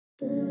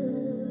Hey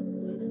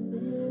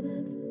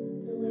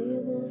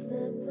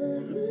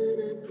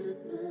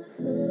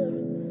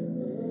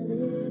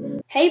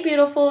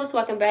beautifuls,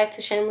 welcome back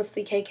to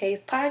Shamelessly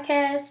KK's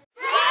podcast.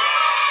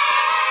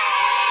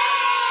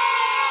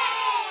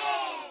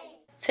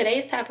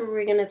 Today's topic,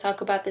 we're going to talk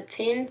about the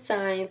 10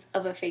 signs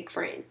of a fake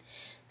friend.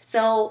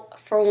 So,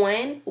 for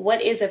one,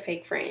 what is a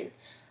fake friend?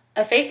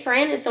 A fake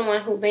friend is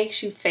someone who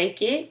makes you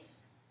fake it.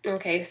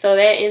 Okay, so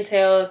that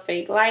entails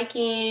fake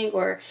liking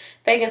or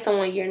faking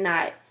someone you're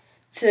not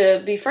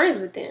to be friends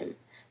with them.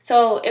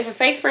 So, if a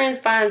fake friend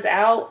finds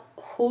out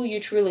who you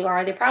truly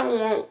are, they probably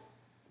won't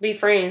be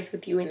friends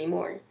with you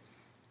anymore.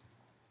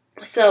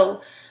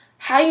 So,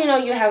 how you know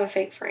you have a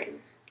fake friend?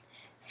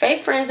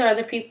 Fake friends are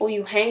the people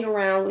you hang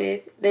around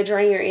with that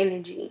drain your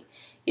energy.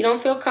 You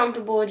don't feel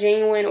comfortable,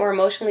 genuine, or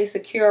emotionally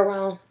secure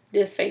around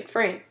this fake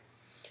friend.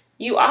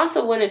 You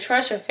also wouldn't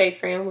trust your fake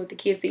friend with the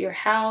keys to your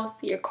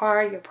house, your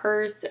car, your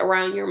purse,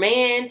 around your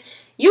man.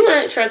 You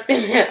wouldn't trust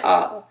them at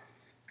all.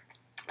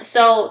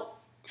 So,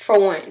 for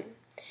one,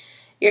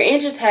 your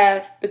interests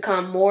have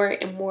become more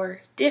and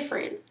more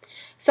different.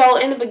 So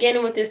in the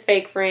beginning with this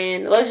fake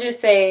friend, let's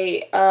just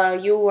say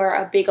you were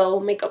a big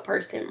old makeup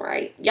person,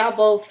 right? Y'all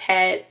both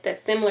had the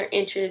similar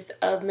interest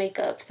of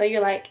makeup. So you're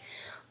like,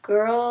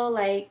 girl,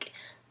 like,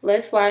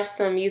 let's watch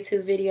some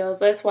YouTube videos.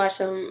 Let's watch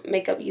some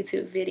makeup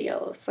YouTube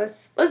videos.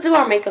 Let's do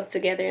our makeup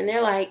together. And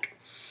they're like,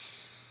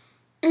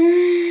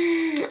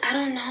 I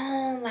don't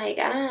know. Like,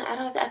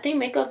 I think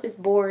makeup is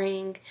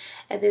boring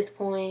at this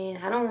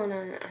point. I don't want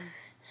to.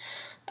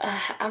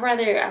 I'd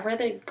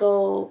rather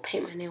go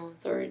paint my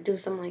nails or do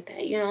something like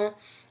that, you know.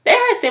 They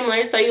are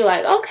similar, so you're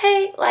like,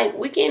 okay, like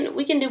we can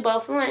do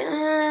both. I'm like,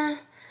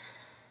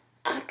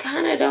 I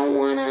kinda don't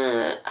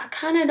wanna,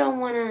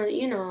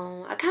 you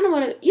know, I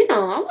wanna do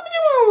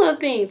my own little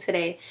thing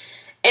today.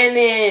 And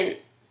then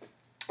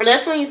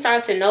that's when you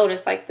start to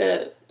notice like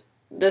the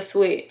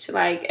switch.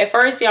 Like at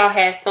first y'all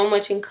had so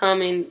much in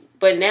common,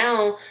 but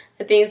now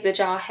the things that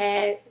y'all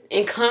had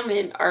in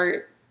common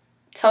are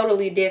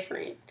totally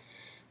different.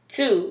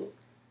 2,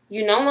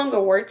 you no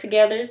longer work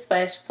together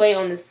 / play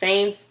on the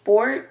same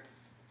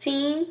sports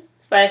team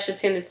 /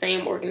 attend the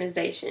same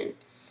organization.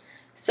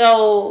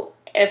 So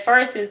at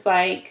first it's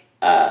like,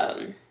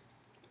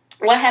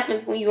 what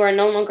happens when you are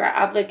no longer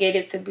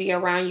obligated to be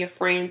around your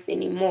friends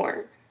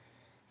anymore?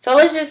 So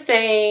let's just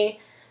say,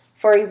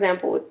 for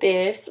example, with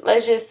this,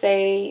 let's just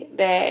say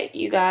that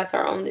you guys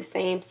are on the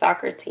same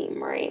soccer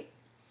team, right?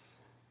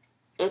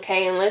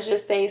 Okay, and let's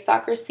just say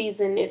soccer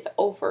season is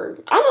over.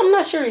 I'm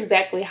not sure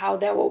exactly how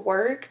that will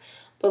work,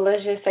 but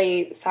let's just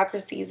say soccer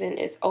season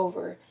is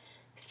over.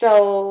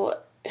 So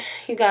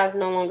you guys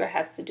no longer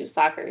have to do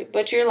soccer,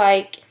 but you're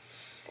like,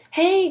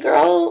 hey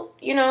girl,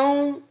 you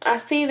know, I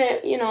see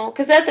that, you know,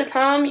 because at the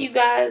time you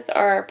guys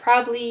are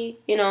probably,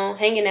 you know,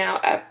 hanging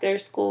out after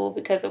school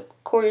because of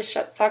course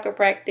soccer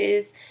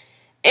practice.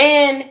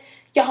 And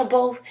y'all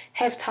both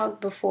have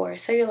talked before.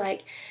 So you're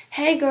like,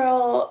 hey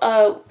girl,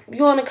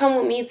 you want to come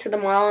with me to the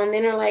mall? And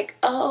then they're like,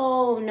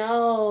 oh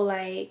no,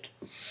 like,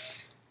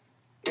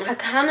 I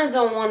kind of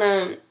don't want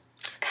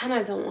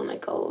to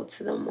go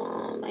to the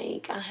mall.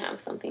 Like, I have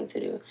something to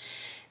do.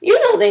 You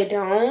know they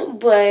don't,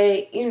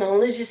 but, you know,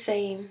 let's just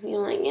say,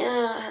 you're like,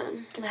 yeah,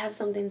 I have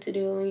something to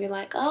do. And you're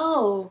like,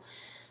 oh,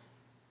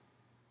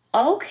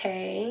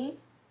 okay.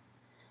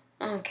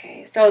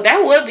 Okay, so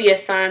that would be a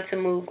sign to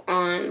move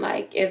on.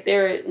 Like, if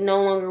they're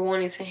no longer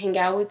wanting to hang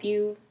out with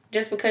you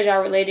just because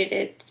y'all related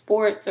at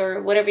sports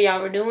or whatever y'all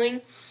were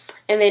doing,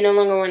 and they no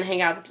longer want to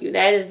hang out with you,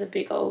 that is a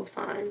big old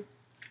sign.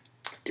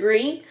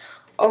 3,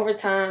 over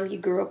time, you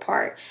grew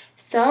apart.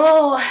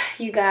 So,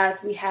 you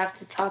guys, we have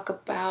to talk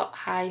about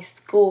high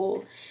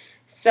school.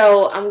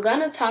 So, I'm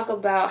going to talk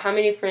about how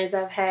many friends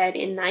I've had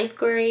in 9th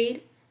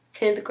grade,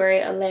 10th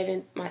grade,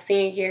 11th, my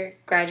senior year,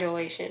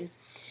 graduation.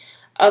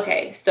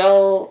 Okay,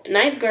 so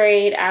 9th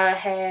grade, I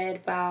had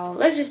about,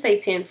 let's just say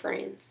 10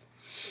 friends.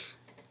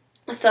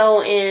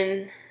 So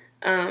in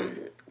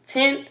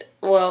 10th,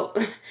 well,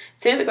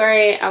 10th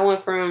grade, I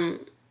went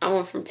from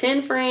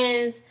 10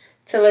 friends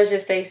to, let's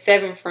just say,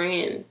 7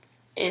 friends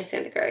in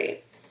 10th grade.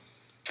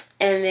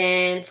 And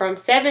then from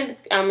 7th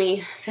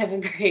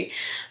grade,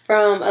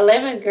 from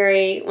 11th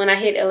grade, when I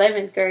hit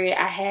 11th grade,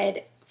 I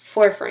had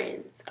 4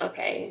 friends,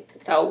 okay?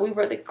 So we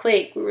were the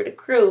clique, we were the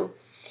crew.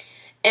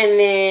 And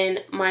then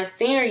my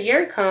senior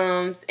year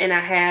comes and I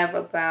have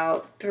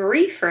about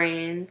 3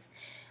 friends.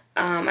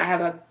 I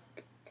have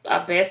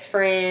a best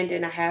friend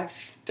and I have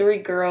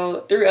 3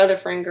 other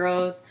friend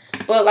girls.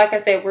 But like I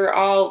said, we're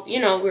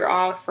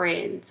all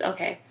friends.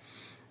 Okay.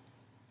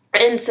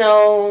 And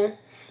so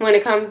when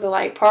it comes to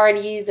like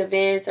parties,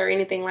 events, or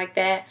anything like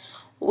that,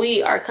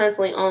 we are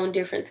constantly on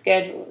different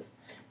schedules.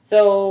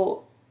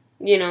 So,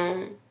 you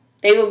know,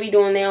 they will be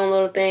doing their own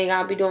little thing.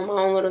 I'll be doing my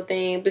own little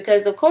thing.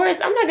 Because, of course,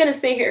 I'm not going to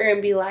sit here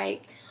and be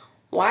like,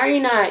 why are you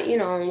not,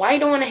 why you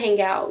don't want to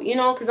hang out?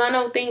 Because I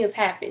know things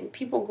happen.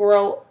 People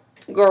grow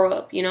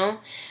up,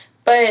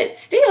 But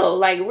still,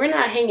 like, we're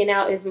not hanging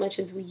out as much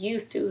as we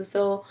used to.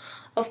 So,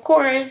 of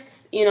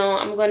course,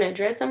 I'm going to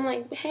address them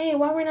like, hey,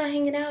 why we're not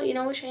hanging out?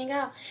 We should hang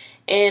out.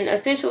 And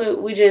essentially,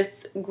 we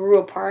just grew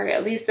apart.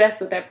 At least that's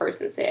what that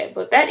person said.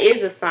 But that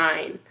is a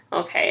sign,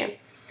 okay?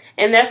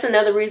 And that's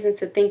another reason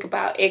to think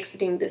about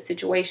exiting the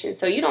situation.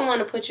 So you don't want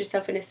to put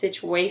yourself in a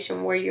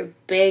situation where you're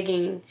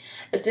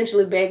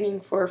essentially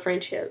begging for a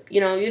friendship. You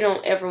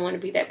don't ever want to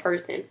be that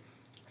person.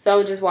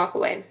 So just walk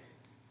away.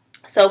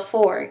 So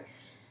 4,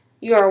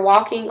 you are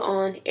walking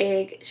on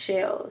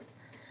eggshells.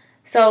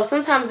 So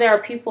sometimes there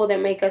are people that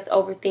make us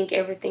overthink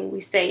everything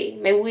we say.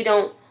 Maybe we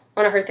don't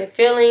want to hurt their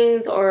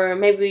feelings, or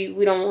maybe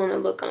we don't want to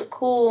look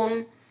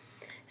uncool.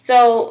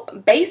 So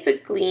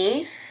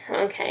basically,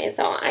 okay,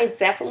 so I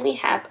definitely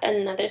have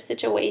another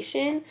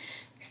situation.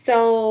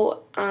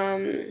 So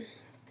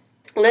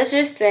let's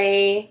just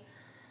say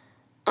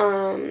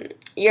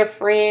your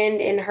friend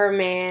and her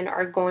man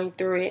are going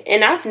through it.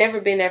 And I've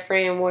never been that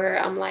friend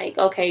where I'm like,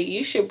 okay,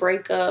 you should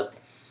break up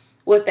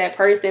with that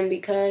person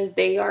because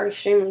they are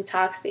extremely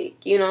toxic.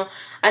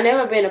 I've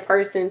never been a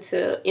person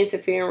to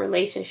interfere in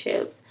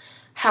relationships.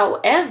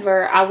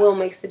 However, I will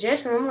make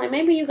suggestions. I'm like,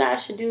 maybe you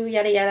guys should do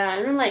yada yada.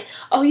 And I'm like,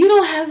 oh, you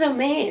don't have a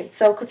man.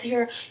 So,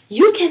 Katia,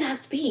 you cannot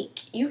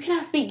speak. You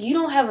cannot speak. You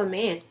don't have a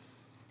man.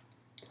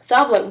 So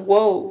I'm like,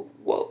 whoa,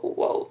 whoa,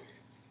 whoa.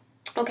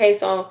 Okay,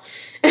 so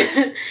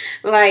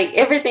like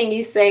everything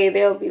you say,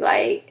 they'll be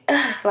like,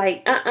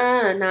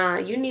 nah,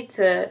 you need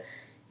to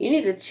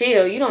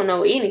chill. You don't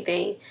know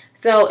anything.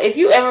 So if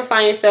you ever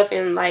find yourself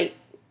in like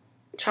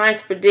trying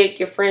to predict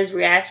your friends'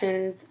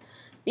 reactions,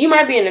 you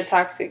might be in a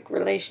toxic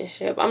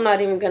relationship. I'm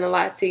not even gonna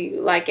lie to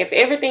you. Like if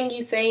everything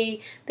you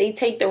say they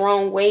take the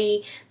wrong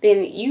way,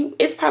 then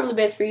it's probably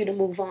best for you to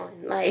move on.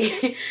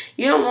 Like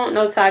you don't want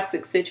no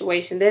toxic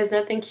situation. There's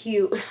nothing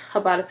cute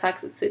about a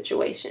toxic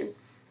situation.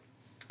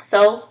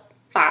 So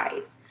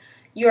 5,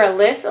 you are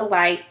less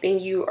alike than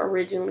you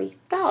originally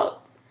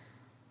thought.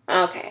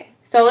 Okay,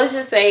 so let's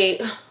just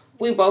say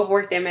we both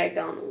worked at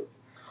McDonald's,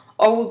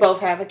 or we both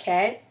have a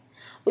cat.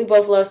 We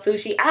both love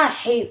sushi. I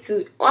hate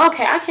sushi.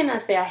 Okay, I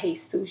cannot say I hate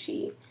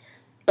sushi,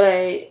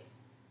 but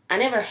I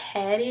never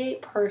had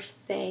it per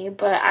se.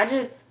 But I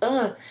just,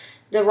 the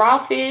raw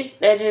fish,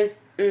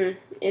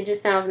 it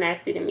just sounds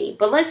nasty to me.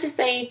 But let's just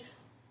say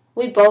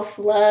we both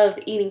love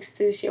eating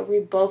sushi, or we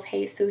both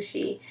hate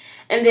sushi.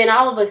 And then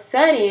all of a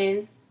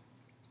sudden,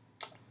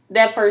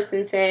 that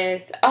person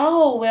says,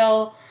 oh,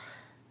 well,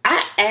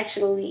 I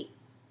actually,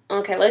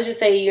 okay, let's just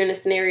say you're in a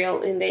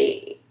scenario and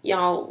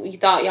you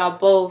thought y'all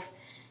both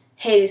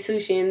hated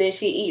sushi, and then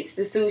she eats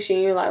the sushi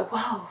and you're like,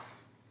 whoa,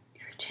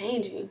 you're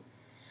changing.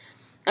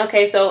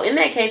 Okay, so in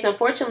that case,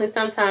 unfortunately,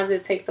 sometimes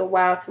it takes a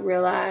while to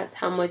realize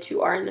how much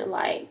you are in the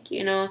like,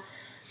 And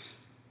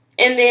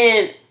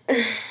then,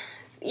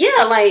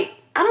 yeah, like,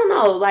 I don't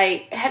know,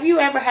 like, have you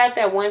ever had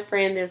that one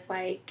friend that's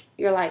like,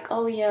 you're like,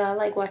 oh yeah, I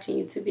like watching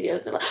YouTube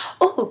videos. They're like,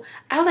 oh,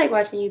 I like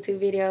watching YouTube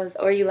videos.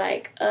 Or you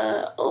like,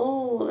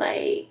 oh,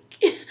 like,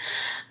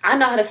 I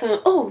know how to swim.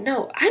 Oh,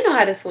 no, I know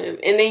how to swim.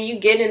 And then you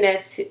get in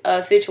that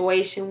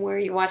situation where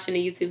you're watching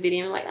a YouTube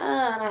video and like,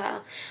 I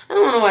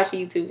don't want to watch a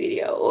YouTube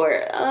video.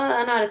 Or,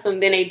 I know how to swim.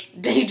 Then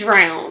they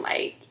drown.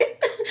 Like,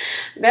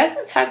 that's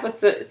the type of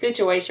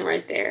situation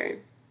right there.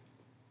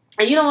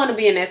 And you don't want to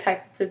be in that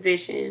type of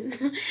position.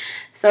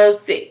 So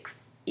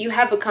 6, you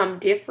have become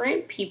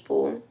different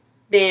people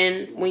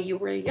than when you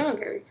were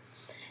younger.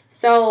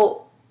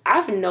 So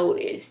I've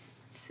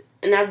noticed,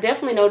 and I've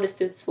definitely noticed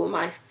this with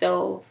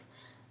myself,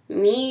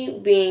 me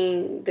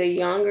being the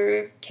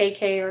younger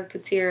KK or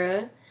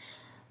Katira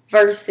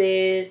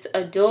versus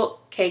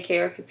adult KK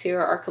or Katira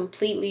are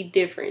completely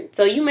different.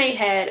 So you may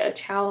had a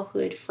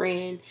childhood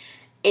friend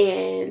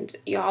and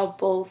y'all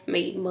both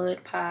made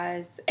mud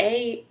pies.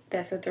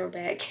 That's a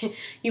throwback.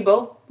 You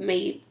both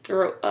made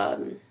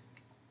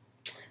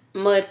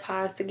mud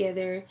pies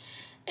together.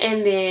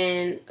 And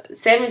then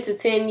 7 to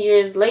 10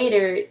 years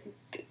later,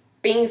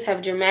 things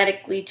have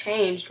dramatically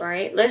changed,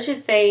 right? Let's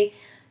just say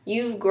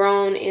you've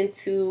grown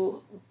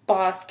into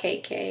boss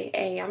KK.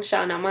 Hey, I'm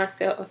shouting out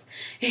myself.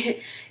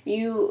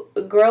 You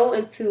grow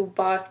into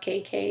boss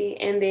KK,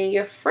 and then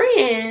your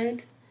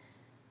friend,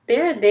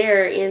 they're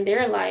there and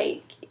they're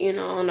like,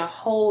 on a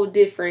whole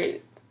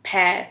different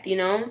path,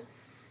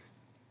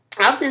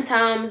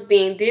 Oftentimes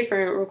being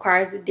different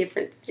requires a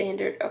different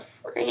standard of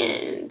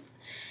friends.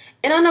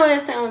 And I know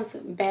that sounds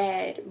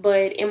bad,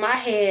 but in my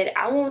head,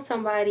 I want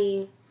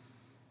somebody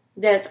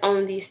that's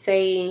on the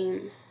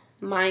same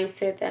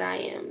mindset that I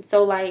am.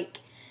 So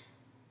like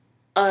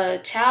a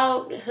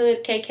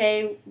childhood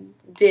KK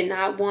did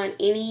not want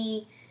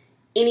any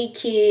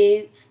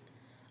kids.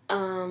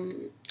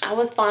 I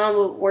was fine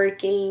with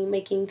working,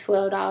 making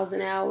 $12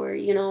 an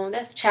hour,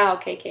 that's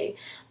child KK.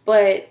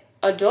 But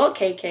adult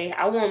KK,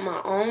 I want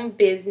my own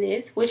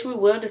business, which we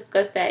will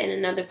discuss that in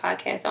another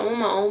podcast. I want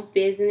my own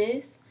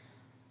business.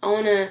 I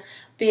want a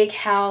big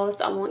house.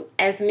 I want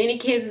as many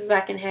kids as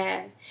I can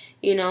have,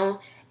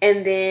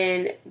 And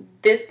then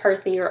this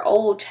person, your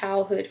old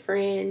childhood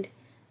friend,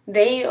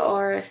 they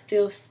are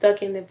still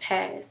stuck in the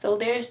past. So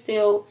they're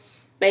still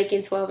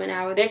making 12 an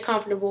hour. They're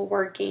comfortable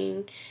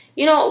working,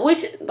 you know,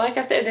 which, like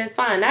I said, that's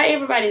fine. Not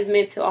everybody's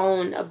meant to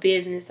own a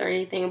business or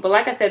anything. But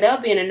like I said,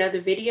 that'll be in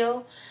another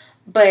video.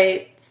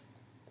 But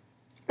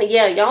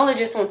yeah, y'all are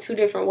just on two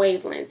different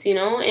wavelengths, you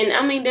know? And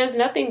I mean, there's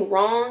nothing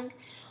wrong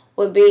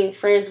with being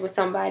friends with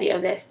somebody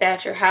of that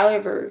stature.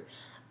 However,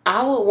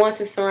 I would want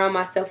to surround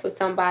myself with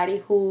somebody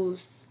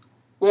who's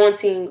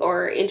wanting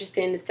or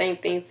interested in the same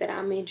things that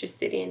I'm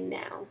interested in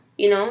now,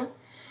 you know?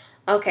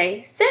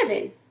 Okay,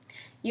 7.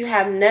 You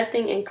have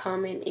nothing in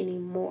common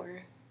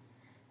anymore.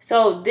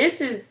 So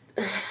this is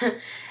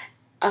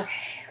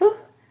okay. Whew.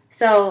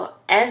 So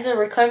as a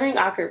recovering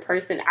awkward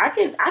person, I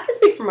can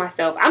speak for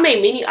myself. I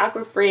made many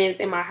awkward friends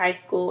in my high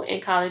school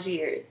and college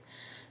years.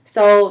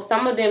 So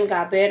some of them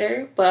got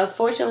better, but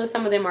unfortunately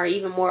some of them are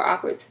even more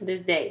awkward to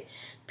this day.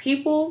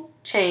 People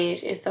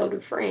change and so do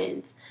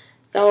friends.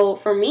 So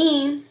for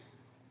me,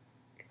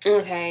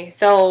 okay,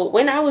 so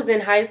when I was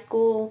in high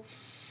school,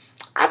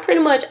 I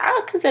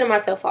consider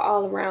myself an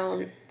all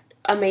around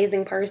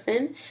amazing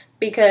person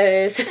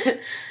because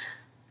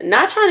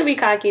not trying to be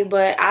cocky,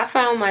 but I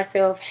found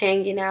myself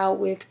hanging out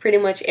with pretty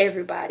much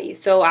everybody.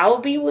 So I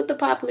would be with the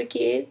popular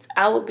kids,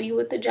 I would be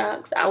with the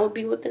jocks, I would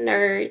be with the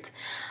nerds,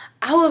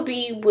 I would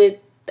be with,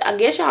 I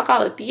guess y'all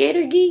call it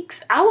theater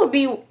geeks. I would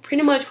be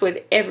pretty much with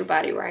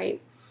everybody,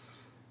 right?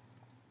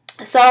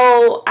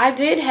 So I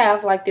did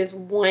have like this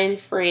one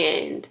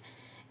friend,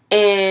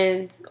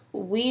 and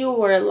we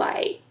were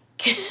like,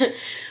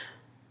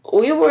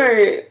 we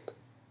were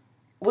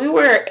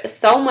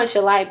so much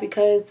alike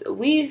because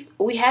we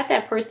had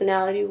that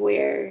personality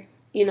where,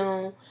 you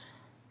know,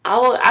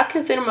 I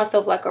consider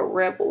myself like a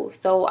rebel.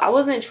 So I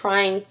wasn't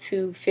trying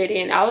to fit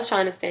in. I was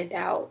trying to stand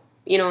out,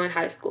 you know, in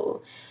high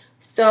school.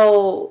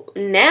 So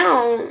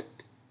now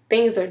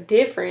things are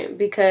different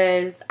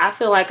because I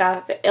feel like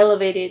I've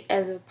elevated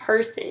as a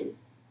person,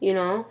 you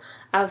know.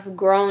 I've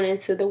grown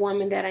into the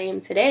woman that I am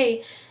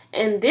today.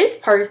 And this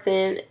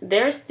person,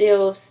 they're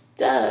still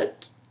stuck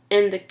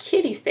in the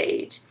kiddie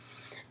stage.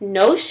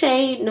 No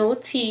shade, no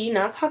tea,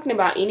 not talking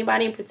about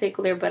anybody in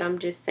particular, but I'm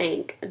just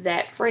saying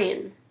that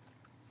friend.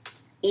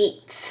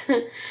 Eat.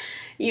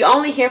 You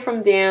only hear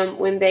from them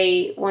when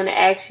they want to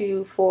ask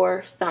you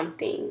for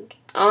something.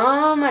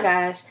 Oh my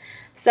gosh.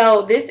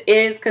 So this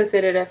is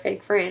considered a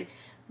fake friend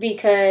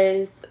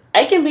because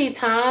it can be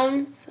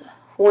times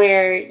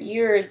where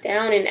you're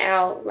down and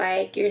out,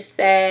 like you're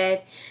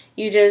sad,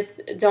 you just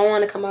don't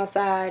want to come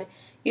outside.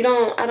 You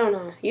don't, I don't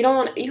know. You don't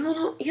want to eat.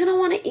 You don't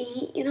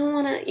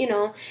want to, you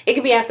know, it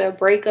could be after a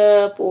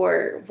breakup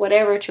or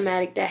whatever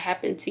traumatic that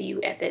happened to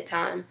you at that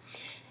time.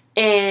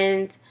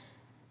 And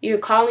you're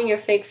calling your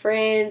fake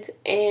friend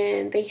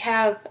and they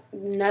have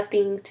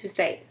nothing to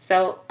say.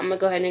 So I'm going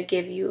to go ahead and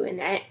give you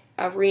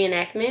a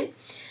reenactment.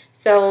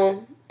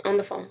 So on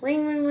the phone,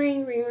 ring, ring,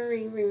 ring, ring,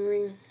 ring, ring,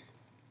 ring.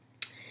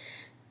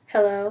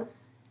 Hello.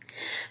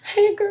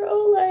 Hey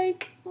girl,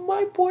 like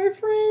my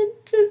boyfriend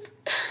just,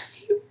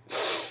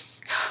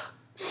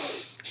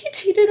 he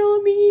cheated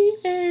on me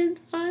and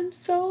I'm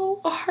so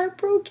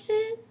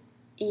heartbroken.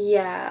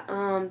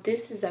 Yeah,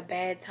 this is a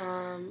bad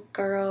time.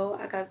 Girl,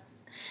 I got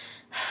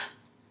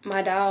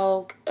my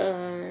dog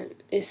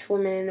is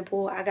swimming in the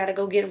pool. I gotta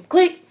go get him.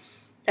 Click.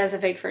 That's a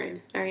fake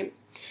friend. All right.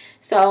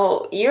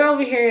 So you're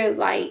over here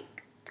like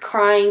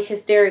crying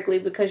hysterically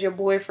because your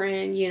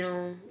boyfriend, you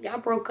know, y'all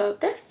broke up.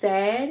 That's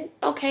sad.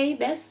 Okay,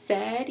 that's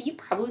sad. You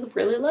probably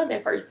really love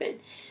that person.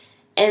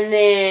 And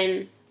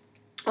then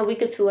a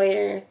week or two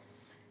later,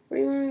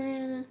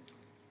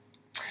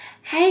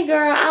 hey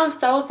girl, I'm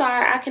so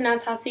sorry I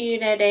cannot talk to you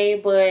that day,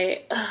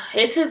 but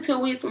it took 2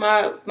 weeks for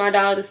my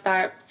dog to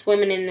start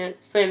swimming in the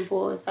swimming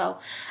pool, so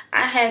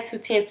I had to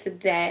tend to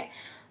that.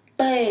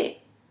 But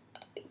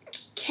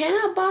can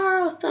I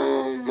borrow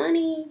some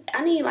money?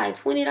 I need like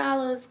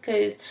 $20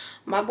 because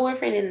my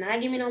boyfriend did not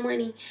give me no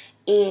money,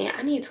 and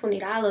I need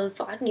 $20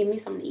 so I can get me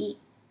something to eat.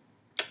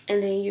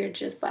 And then you're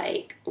just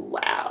like,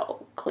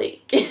 wow,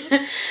 click.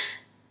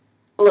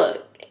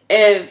 Look,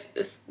 if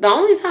the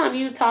only time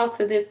you talk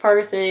to this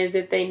person is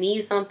if they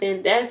need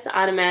something, that's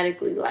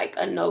automatically like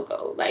a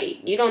no-go.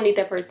 Like, you don't need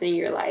that person in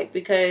your life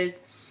because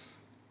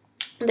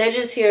they're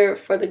just here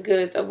for the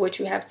goods of what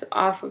you have to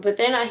offer, but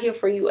they're not here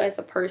for you as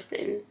a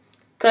person.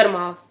 Cut them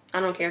off.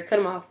 I don't care. Cut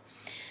them off.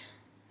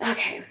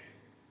 Okay.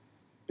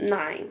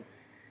 9.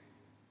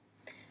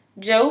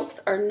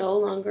 Jokes are no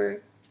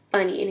longer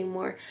funny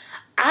anymore.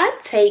 I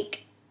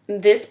take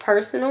this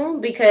personal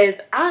because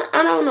I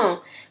don't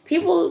know.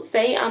 People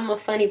say I'm a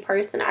funny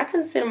person. I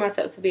consider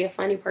myself to be a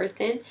funny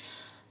person.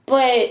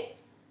 But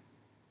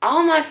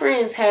all my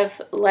friends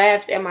have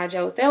laughed at my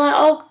jokes. They're like,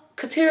 oh,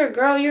 Katira,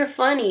 girl, you're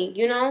funny,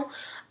 you know?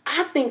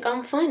 I think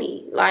I'm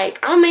funny. Like,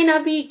 I may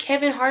not be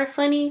Kevin Hart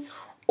funny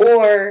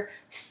or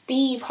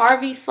Steve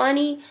Harvey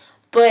funny,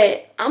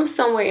 but I'm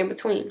somewhere in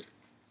between.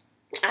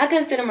 I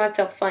consider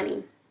myself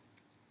funny.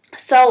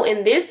 So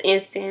in this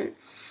instant,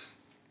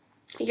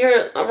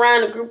 you're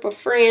around a group of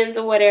friends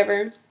or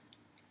whatever,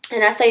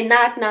 and I say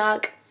knock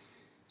knock,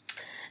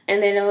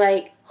 and then they're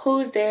like,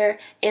 who's there?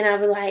 And I'll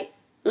be like,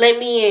 let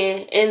me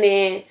in. And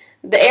then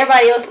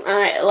everybody else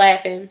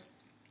laughing,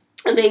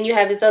 and then you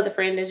have this other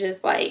friend that's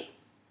just like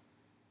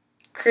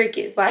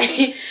crickets,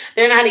 like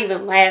they're not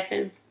even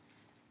laughing.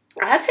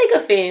 I take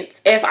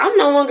offense if I'm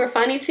no longer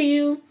funny to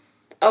you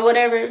or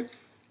whatever.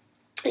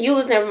 You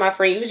was never my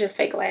friend. You was just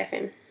fake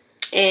laughing,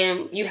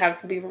 and you have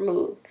to be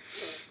removed.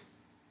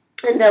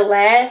 And the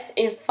last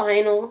and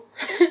final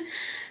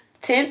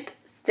 10th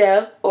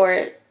step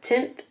or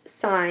 10th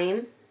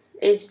sign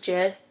is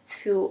just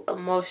too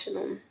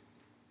emotional.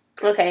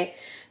 Okay,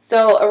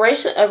 so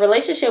a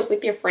relationship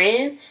with your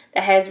friend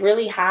that has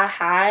really high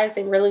highs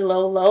and really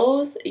low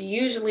lows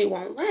usually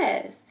won't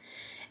last.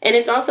 And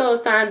it's also a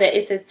sign that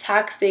it's a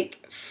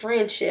toxic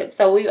friendship.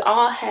 So we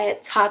all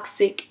had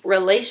toxic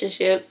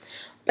relationships,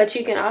 but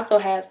you can also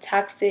have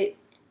toxic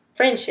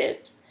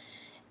friendships.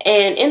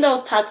 And in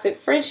those toxic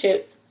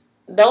friendships,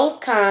 those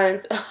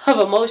kinds of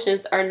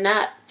emotions are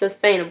not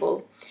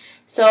sustainable.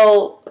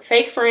 So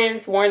fake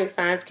friends, warning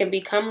signs can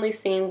be commonly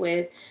seen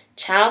with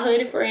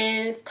childhood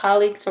friends,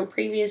 colleagues from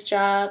previous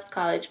jobs,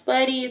 college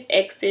buddies,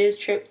 exes,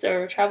 trips,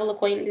 or travel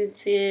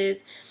acquaintances.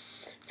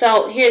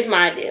 So here's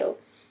my deal.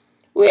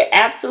 We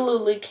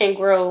absolutely can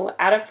grow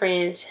out of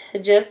friends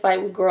just like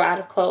we grow out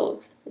of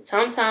clothes.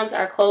 Sometimes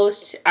our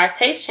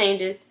taste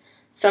changes,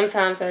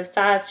 sometimes our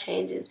size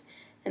changes,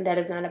 and that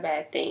is not a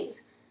bad thing.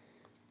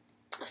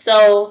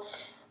 So,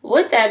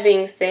 with that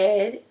being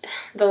said,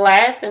 the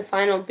last and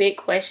final big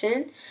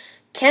question,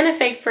 can a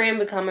fake friend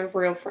become a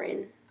real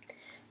friend?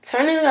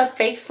 Turning a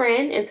fake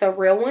friend into a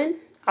real one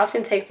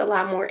often takes a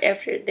lot more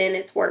effort than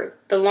it's worth.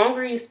 The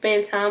longer you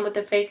spend time with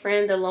a fake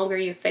friend, the longer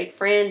your fake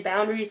friend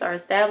boundaries are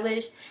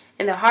established,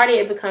 and the harder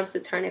it becomes to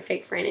turn a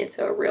fake friend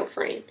into a real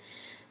friend.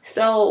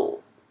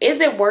 So,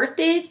 is it worth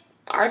it?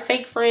 Are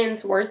fake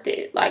friends worth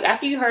it? Like,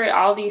 after you heard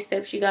all these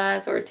steps, you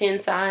guys, or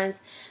 10 signs,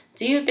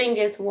 do you think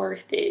it's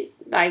worth it?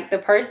 Like, the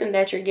person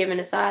that you're giving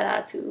a side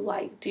eye to,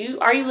 like,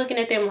 are you looking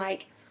at them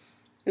like,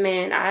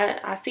 man,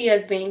 I see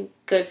us being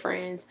good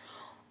friends?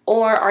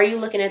 Or are you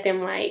looking at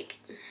them like,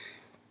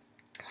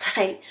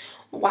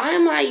 why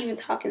am I even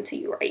talking to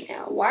you right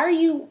now? Why are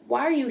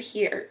you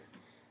here?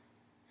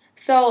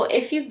 So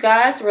if you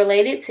guys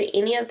related to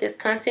any of this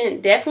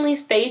content, definitely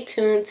stay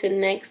tuned to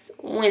next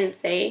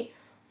Wednesday.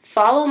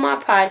 Follow my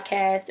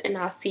podcast, and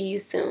I'll see you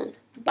soon.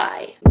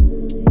 Bye.